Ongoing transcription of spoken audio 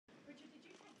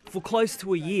For close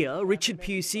to a year, Richard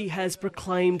Pusey has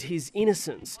proclaimed his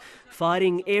innocence,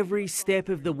 fighting every step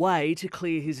of the way to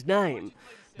clear his name.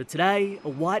 But today, a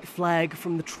white flag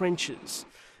from the trenches.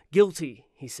 Guilty,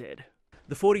 he said.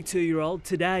 The 42-year-old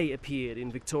today appeared in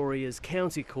Victoria's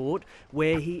County Court,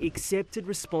 where he accepted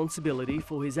responsibility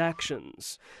for his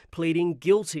actions, pleading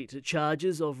guilty to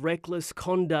charges of reckless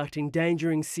conduct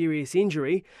endangering serious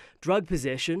injury, drug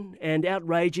possession and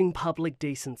outraging public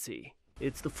decency.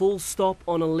 It's the full stop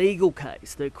on a legal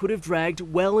case that could have dragged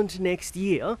well into next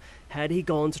year had he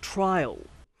gone to trial.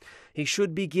 He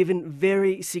should be given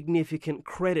very significant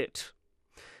credit.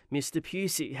 Mr.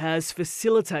 Pusey has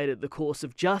facilitated the course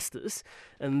of justice,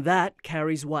 and that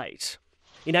carries weight.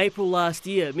 In April last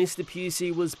year, Mr.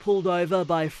 Pusey was pulled over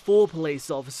by 4 police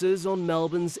officers on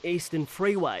Melbourne's Eastern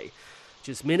Freeway.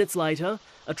 Just minutes later,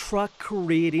 a truck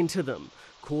careered into them,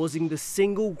 causing the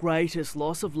single greatest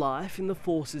loss of life in the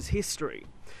force's history.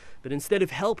 But instead of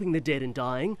helping the dead and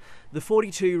dying, the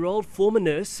 42-year-old former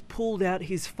nurse pulled out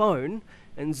his phone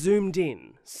and zoomed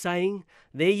in, saying,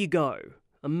 "There you go.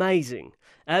 Amazing.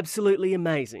 Absolutely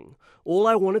amazing. All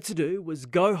I wanted to do was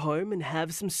go home and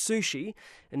have some sushi,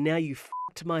 and now you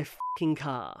f***ed my f***ing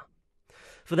car."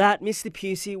 For that, Mr.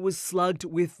 Pusey was slugged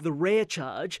with the rare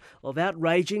charge of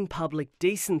outraging public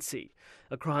decency,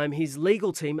 a crime his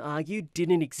legal team argued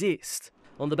didn't exist.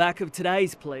 On the back of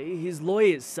today's plea, his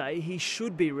lawyers say he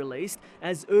should be released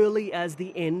as early as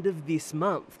the end of this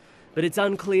month. But it's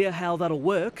unclear how that'll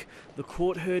work. The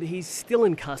court heard he's still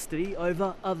in custody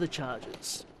over other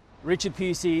charges. Richard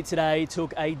Pusey today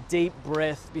took a deep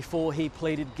breath before he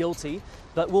pleaded guilty,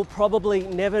 but we'll probably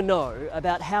never know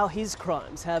about how his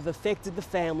crimes have affected the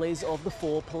families of the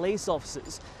 4 police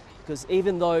officers, because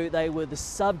even though they were the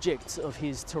subject of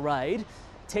his tirade,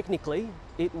 technically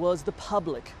it was the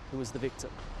public who was the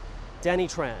victim. Danny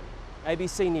Tran,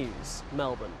 ABC News,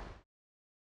 Melbourne.